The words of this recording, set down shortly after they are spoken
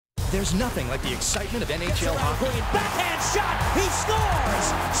There's nothing like the excitement of NHL hockey. Backhand shot! He scores!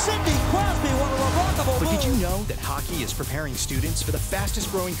 Sidney Crosby, what a remarkable But move! did you know that hockey is preparing students for the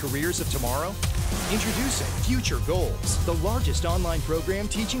fastest-growing careers of tomorrow? Introducing Future Goals, the largest online program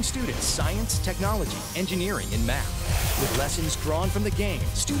teaching students science, technology, engineering, and math. With lessons drawn from the game,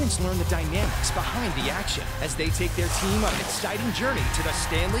 students learn the dynamics behind the action as they take their team on an exciting journey to the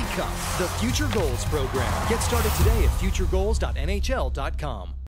Stanley Cup. The Future Goals program. Get started today at futuregoals.nhl.com.